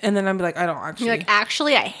dominant, and then I'd be like, I don't actually. You're like,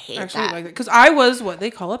 actually, I hate that. Like it. Because I was what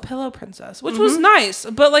they call a pillow princess, which was nice,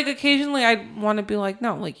 but like occasionally I'd want to be like,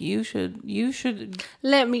 no, like you should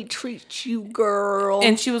let me treat you, girl.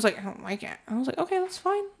 And she was like, I don't like it. I was like, okay, that's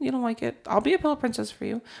fine. You don't like it. I'll be a pillow princess for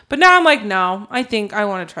you. But now I'm like, no, I think I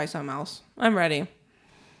want to try something else. I'm ready.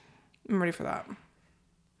 I'm ready for that.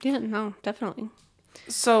 Yeah, no, definitely.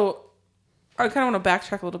 So I kind of want to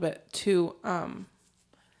backtrack a little bit to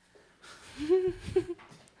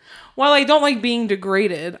while I don't like being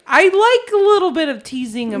degraded, I like a little bit of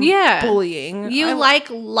teasing and bullying. You like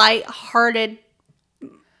light-hearted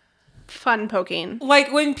fun poking.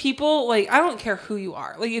 Like when people, like, I don't care who you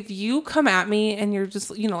are. Like if you come at me and you're just,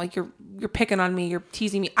 like you're picking on me, you're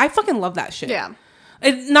teasing me. I fucking love that shit. Yeah.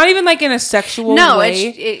 It's not even like in a sexual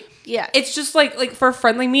way. It's just like for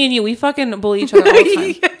friendly, me and you, we fucking bully each other all the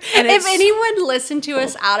time. And if anyone listened to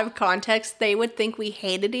us out of context, they would think we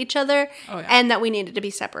hated each other and that we needed to be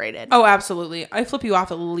separated. Oh, absolutely. I flip you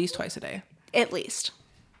off at least twice a day. At least.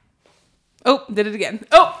 Oh, did it again.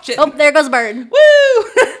 Oh, shit. Oh, there goes a bird. Woo!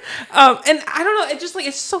 And I don't know. It just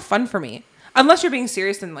it's so fun for me. Unless you're being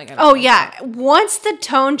serious, then like, I don't know. Yeah. Once the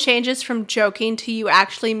tone changes from joking to you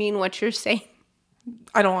actually mean what you're saying.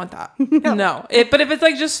 I don't want that. No. But if it's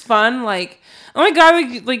like just fun, like, oh my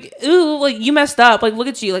god, like ooh, like you messed up. Like look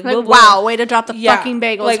at you. Like wow, way to drop the fucking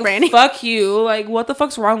bagels, like, Brandy. Fuck you. Like what the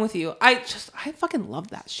fuck's wrong with you? I fucking love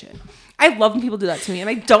that shit. I love when people do that to me, and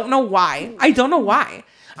I don't know why.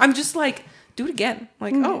 I'm just like, do it again.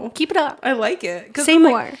 Like, keep it up. I like it. Say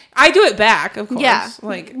more. I do it back, of course. Yeah.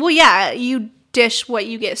 Like, well, yeah, you dish what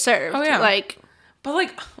you get served. Oh yeah. Like, but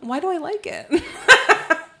like, why do I like it?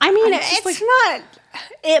 I mean, it's not.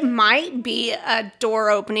 It might be a door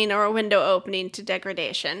opening or a window opening to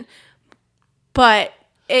degradation, but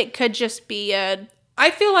it could just be a. I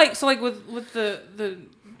feel like with the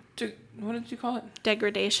what did you call it?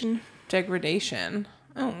 Degradation.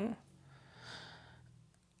 Oh.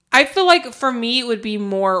 I feel like for me it would be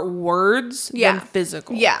more words than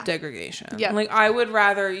physical degradation. Yeah. Like I would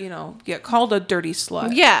rather, get called a dirty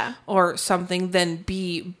slut. Yeah. Or something than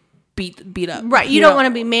be beat up. Right. You don't want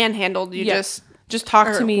to be manhandled. You just talk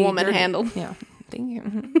to me. Woman handled. Yeah. Thank you.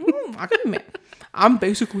 I could be man. I'm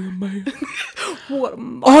basically a man. What a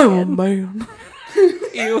man. I'm a man.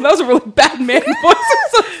 Ew, that was a really bad man voice. I'm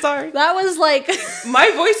so sorry. That was like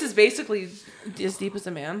my voice is basically as deep as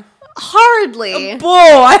a man. Hardly. Bull.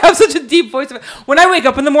 I have such a deep voice. When I wake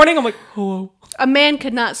up in the morning, I'm like, hello. A man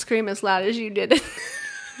could not scream as loud as you did.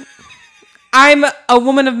 I'm a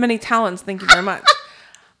woman of many talents. Thank you very much.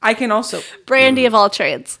 I can also Brandy of all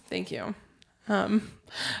trades. Thank you.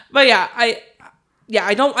 But yeah,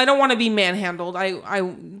 I don't want to be manhandled.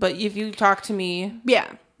 But if you talk to me,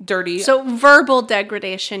 dirty. So verbal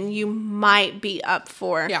degradation, you might be up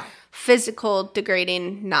for. Yeah. Physical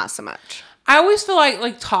degrading, not so much. I always feel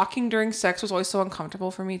like talking during sex was always so uncomfortable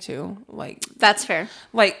for me too. Like that's fair.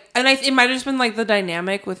 Like, and it might have just been like the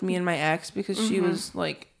dynamic with me and my ex because she was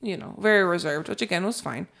like, very reserved, which again was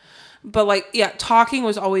fine. But like, talking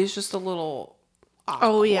was always just a little awkward.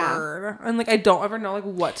 Oh yeah. And like, I don't ever know like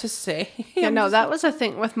what to say. Yeah, no, that was a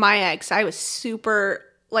thing with my ex. I was super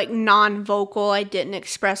like non-vocal. I didn't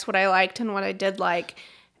express what I liked and what I did like.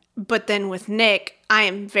 But then with Nick, I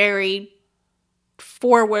am very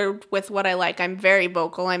forward with what I like. I'm very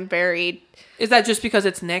vocal. Is that just because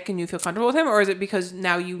it's Nick and you feel comfortable with him, or is it because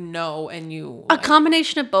now you know and you a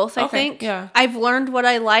combination of both? I think. Yeah. I've learned what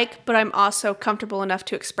I like, but I'm also comfortable enough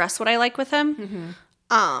to express what I like with him.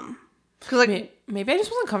 Mm-hmm. Because like maybe I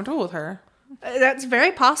just wasn't comfortable with her. That's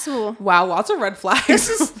very possible. Wow, lots of red flags. This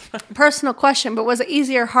is a personal question, but was it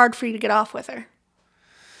easy or hard for you to get off with her?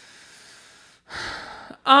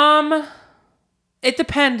 It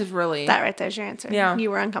depends, really. That right there's your answer. Yeah.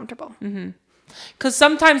 You were uncomfortable. Mm-hmm. Because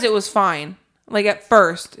sometimes it was fine. Like at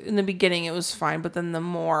first, in the beginning, it was fine. But then the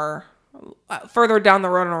more further down the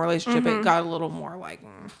road in a relationship, it got a little more like...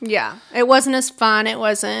 Yeah. It wasn't as fun. It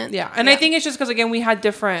wasn't... Yeah. And I think it's just because, again, we had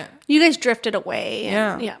different... You guys drifted away.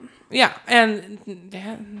 And, yeah. Yeah. And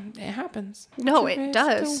it happens. No, it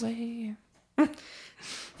does. Sorry.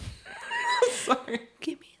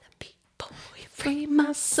 Give me the people. Free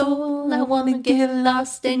my soul. I want to get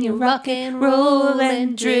lost in your rock and roll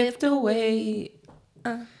and drift away.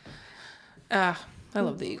 I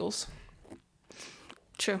love the Eagles.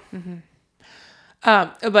 True. Mm-hmm.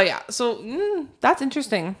 But yeah, so that's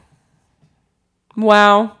interesting.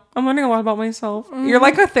 Wow. I'm learning a lot about myself. You're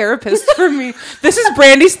like a therapist for me. This is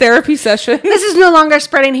Brandy's therapy session. This is no longer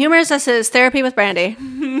spreading humors. This is therapy with Brandy.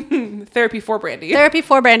 Therapy for Brandy. Therapy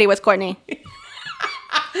for Brandy with Courtney.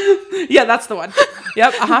 Yeah, that's the one.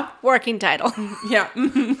 Yep. Working title. Yeah.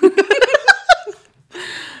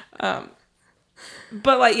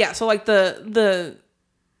 But like, yeah. So like the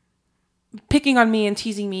picking on me and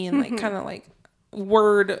teasing me and like kind of like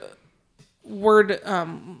word.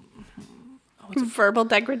 Verbal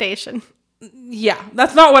degradation. Yeah,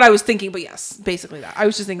 that's not what I was thinking, but yes, basically that. I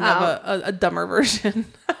was just thinking of a dumber version.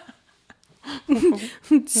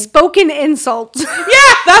 Spoken insults.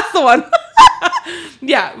 Yeah, that's the one.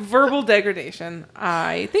 Yeah, verbal degradation.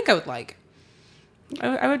 I think I would like.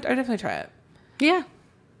 I would definitely try it. Yeah.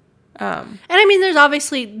 And I mean, there's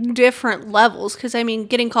obviously different levels because I mean,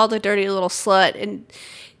 getting called a dirty little slut and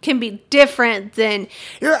can be different than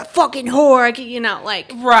you're a fucking whore, you know,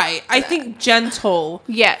 like. Right. I think gentle.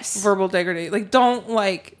 Yes. Verbal degradation. Like, don't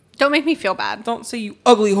make me feel bad. Don't say you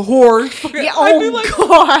ugly whore. Yeah,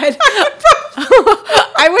 God.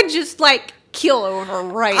 I would just like kill over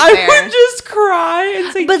right there. I would just cry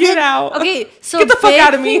and say, get out. Okay, so get the fuck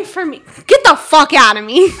out of me. For me. Get the fuck out of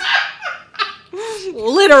me.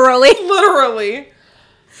 Literally.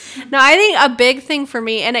 No, I think a big thing for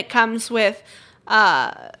me, and it comes with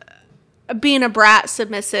being a brat,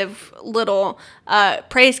 submissive, little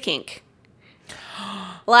praise kink.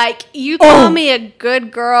 Like, you call me a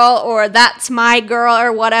good girl or that's my girl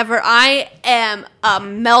or whatever, I am a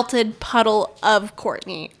melted puddle of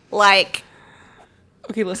Courtney. Like.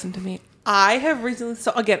 Okay, listen to me. I have recently,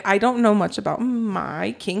 so again, I don't know much about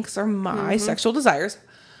my kinks or my sexual desires.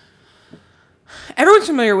 Everyone's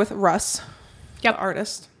familiar with Russ, the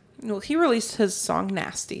artist. Well, he released his song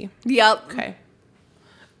Nasty. Yep. Okay.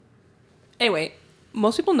 Anyway,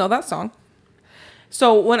 most people know that song.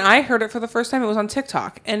 So when I heard it for the first time, it was on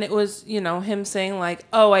TikTok, and it was, you know, him saying like,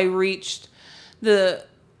 "Oh, I reached the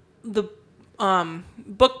book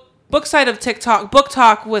side of TikTok, book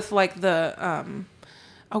talk with like the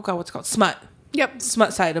oh god, what's it called? Smut. Yep.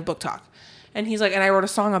 Smut side of book talk." And he's like, and I wrote a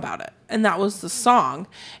song about it, and that was the song,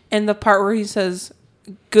 and the part where he says,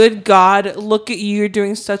 "Good God, look at you, you're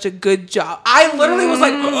doing such a good job." I literally was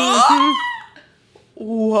like,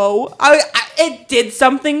 whoa. It did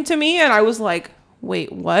something to me, and I was like,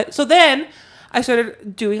 wait, what? So then I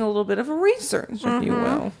started doing a little bit of a research, if you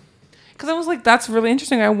will. Because I was like, that's really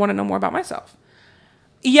interesting. I want to know more about myself.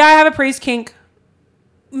 Yeah, I have a praise kink.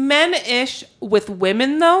 Men-ish with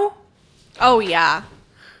women, though. Oh, yeah.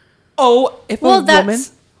 Oh, if a woman...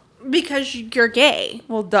 that's because you're gay.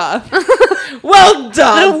 Well, duh. Well,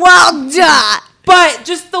 duh. But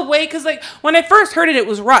just the way, because like when I first heard it, it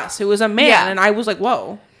was Russ, who was a man, and I was like,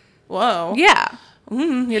 whoa. Yeah.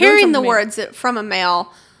 Hearing the words from a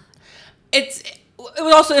male. It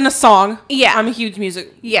was also in a song. Yeah. I'm a huge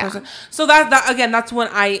music person. So that again, that's when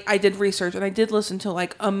I did research, and I did listen to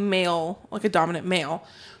like a male, like a dominant male.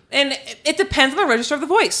 And it depends on the register of the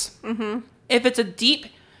voice. Mm-hmm. If it's a deep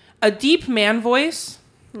man voice.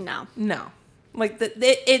 No. Like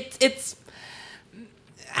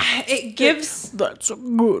it gives. That's a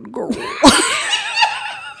good girl.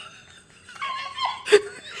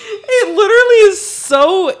 It literally is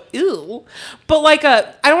so ill. But like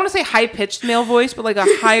I don't want to say high pitched male voice, but like a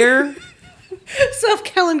higher. So if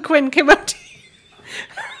Kellen Quinn came up to you.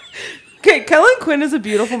 Okay, Kellen Quinn is a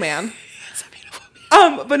beautiful man. He's a beautiful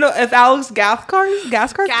man. But no, if Alex Gaskarth,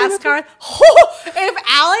 if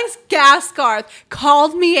Alex Gaskarth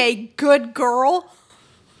called me a good girl.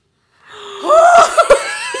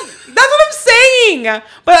 That's what I'm saying.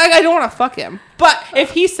 But I don't want to fuck him. But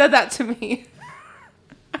if he said that to me,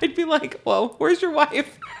 I'd be like, whoa, where's your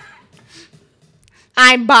wife?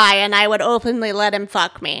 I'm bi and I would openly let him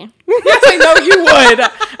fuck me. Yes, I know you would.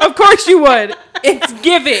 Of course you would. It's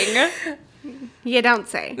giving. You don't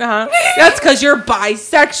say. Uh-huh. That's because you're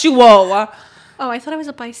bisexual. Oh, I thought I was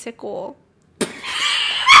a bicycle.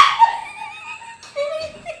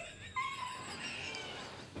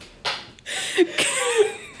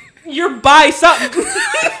 You're bi something.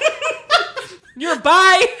 You're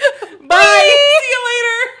bi. Bye. See you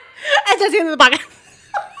later. And that's the end of the podcast.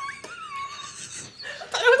 I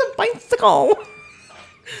thought it was a bicycle.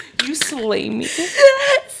 You slay me.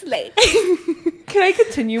 Slay. Can I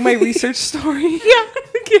continue my research story? Yeah.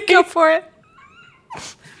 Okay. Go for it.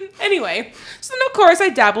 Anyway, so then of course I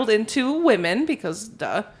dabbled into women because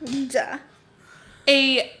duh.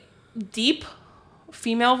 A deep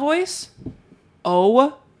female voice.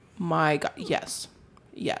 Oh my god. Yes.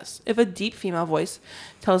 If a deep female voice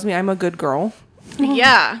tells me I'm a good girl.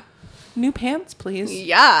 Yeah. New pants, please.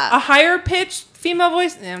 Yeah. A higher pitched female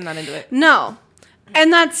voice? I'm not into it. No.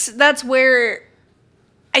 And that's where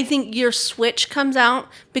I think your switch comes out,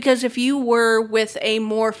 because if you were with a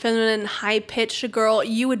more feminine, high-pitched girl,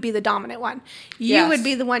 you would be the dominant one. You would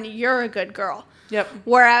be the one, you're a good girl. Yep.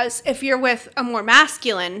 Whereas if you're with a more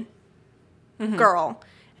masculine girl,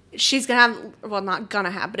 she's going to have, well, not going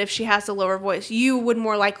to have, but if she has a lower voice, you would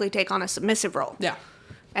more likely take on a submissive role. Yeah.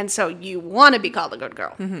 And so you want to be called a good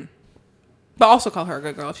girl. Mm-hmm. But also call her a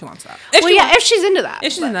good girl if she wants that. If she's into that.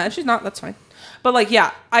 If she's into that. If she's not, that's fine. But, like,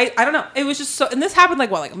 yeah, I don't know. It was just so... And this happened,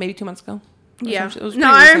 like, maybe 2 months ago? Yeah. It was No,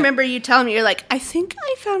 I recent. remember you telling me, you're like, I think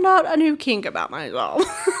I found out a new kink about myself.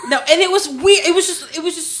 No, and it was weird. It was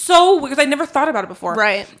just so weird, because I never thought about it before.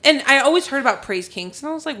 Right. And I always heard about praise kinks, and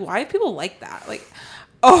I was like, why do people like that? Like,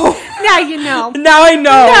 oh. Now you know. Now I know.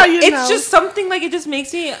 Now you know. It's just something, like, it just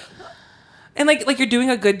makes me... And, like you're doing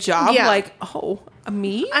a good job. Yeah. Like, oh,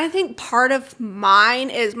 me? I think part of mine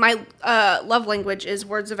is my love language is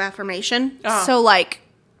words of affirmation. So, like,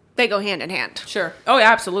 they go hand in hand. Sure. Oh,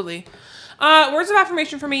 yeah, absolutely. Words of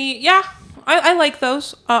affirmation for me, yeah, I like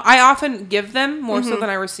those. I often give them more so than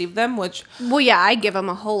I receive them, which... Well, yeah, I give them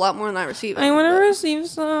a whole lot more than I receive them. I want to receive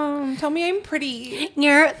some. Tell me I'm pretty.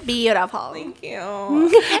 You're beautiful. Thank you.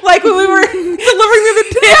 Like when we were delivering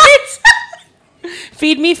the dance.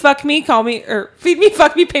 Feed me, fuck me, call me, or feed me,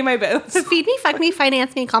 fuck me, pay my bills. Feed me, fuck me,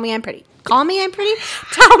 finance me, call me I'm pretty. Call me I'm pretty?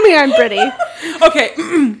 Tell me I'm pretty. Okay.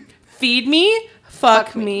 Feed me,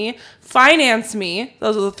 fuck me, finance me.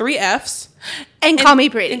 Those are the 3 F's. And call me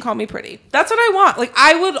pretty. And call me pretty. That's what I want. Like,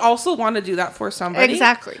 I would also want to do that for somebody.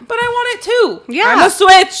 Exactly. But I want it too. Yeah. I'm a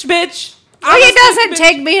switch, bitch. It doesn't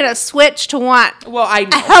take me to switch to want Well, I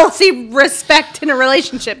know. a healthy respect in a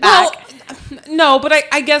relationship back. Well, no, but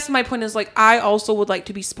I guess my point is, like, I also would like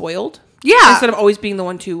to be spoiled. Yeah. Instead of always being the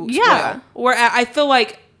one to spoil. Where I feel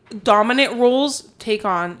like dominant roles take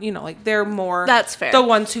on, like, they're more... That's fair. The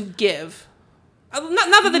ones who give. Not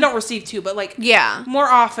that they don't receive too, but, like... Yeah. More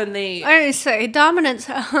often they... I always say, dominance,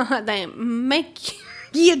 they make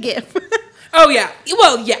you give. Oh, yeah.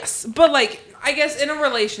 Well, yes. But, like, I guess in a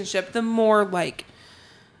relationship, the more, like,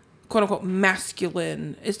 quote-unquote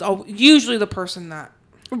masculine is usually the person that...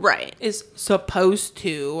 Right. Is supposed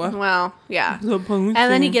to. Well, yeah. Supposed and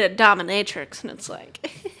then you get a dominatrix, and it's like,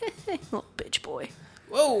 little bitch boy.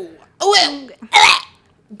 Whoa. Oh,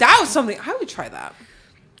 that was something. I would try that.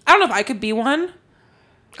 I don't know if I could be one.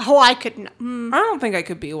 Oh, I could not. I don't think I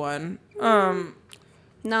could be one. No.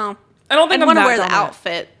 I don't think I'd I'm want to that wear dominant. the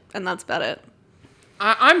outfit, and that's about it.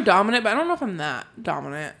 I'm dominant, but I don't know if I'm that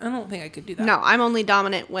dominant. I don't think I could do that. No, I'm only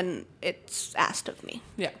dominant when it's asked of me.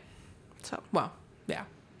 Yeah. So. Well, yeah.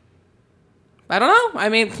 I don't know. I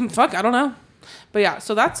mean, fuck, I don't know. But yeah,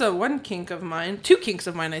 so that's one kink of mine. 2 kinks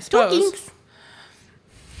of mine, I suppose. 2 kinks.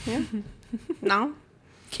 Yeah. No.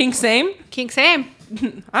 Kink same? Kink same.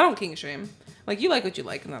 I don't kink shame. Like, you like what you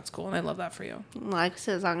like, and that's cool, and I love that for you. Like I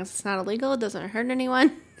said, as long as it's not illegal, it doesn't hurt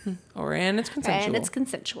anyone. And it's consensual. And it's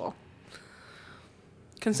consensual.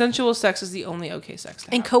 Consensual sex is the only okay sex to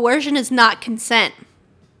have. And coercion is not consent.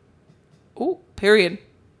 Ooh, period.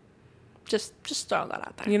 Just throw that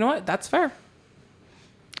out there. You know what? That's fair.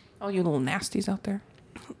 All you little nasties out there.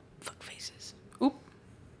 Fuck faces. Oop.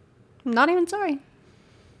 I'm not even sorry.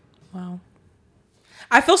 Wow.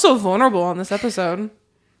 I feel so vulnerable on this episode.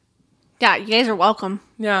 Yeah, you guys are welcome.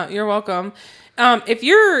 Yeah, you're welcome. If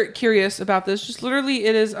you're curious about this, just literally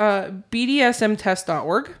it is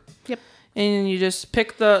bdsmtest.org. Yep. And you just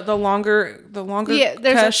pick the longer Yeah,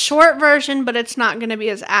 there's a test. short version, but it's not going to be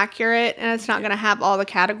as accurate, and it's not going to have all the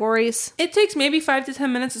categories. It takes maybe 5 to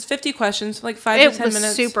 10 minutes. It's 50 questions, like 5 to 10 minutes. It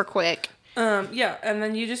was super quick. Yeah, and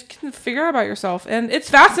then you just can figure out about yourself, and it's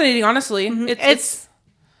fascinating. Honestly, it's.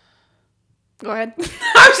 Go ahead. I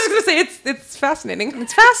was just gonna say it's fascinating.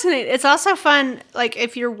 It's fascinating. It's also fun, like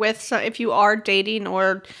if you're if you are dating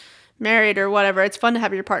or married or whatever. It's fun to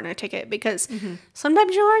have your partner take it because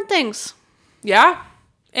sometimes you learn things. Yeah,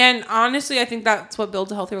 and honestly, I think that's what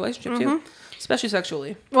builds a healthy relationship too, especially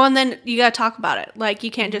sexually. Well, and then you gotta talk about it. Like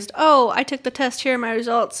you can't just I took the test. Here are my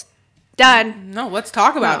results. Done. No, let's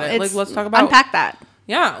talk about it. Like let's talk about unpack that.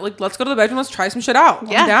 Yeah, like let's go to the bedroom. Let's try some shit out.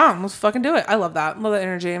 Yeah. I'm down. Let's fucking do it. I love that. Love that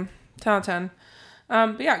energy. 10 out of 10.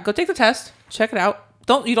 But yeah, go take the test. Check it out.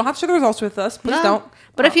 You don't have to share the results with us. Please don't.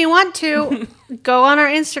 But if you want to, go on our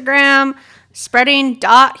Instagram,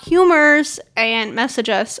 spreading.humors, and message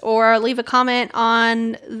us or leave a comment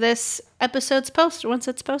on this episode's post once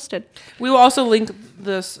it's posted. We will also link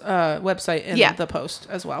this website in Yeah. the post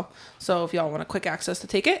as well. So if y'all want a quick access to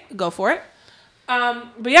take it, go for it.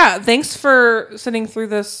 But yeah, thanks for sitting through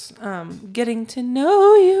this, getting to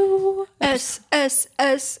know you.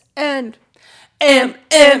 SSSN. M.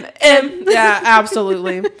 Yeah,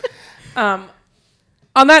 absolutely.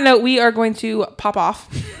 On that note, we are going to pop off.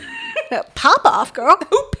 Pop off, girl.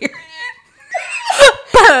 Oh, period.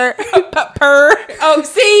 Purr. Purr. Oh,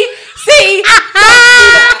 see?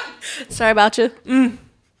 Sorry about you.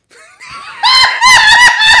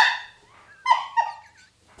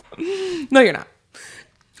 No, you're not.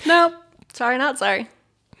 No. Sorry, not sorry.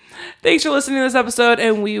 Thanks for listening to this episode,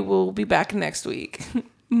 and we will be back next week.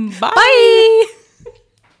 Bye. Bye.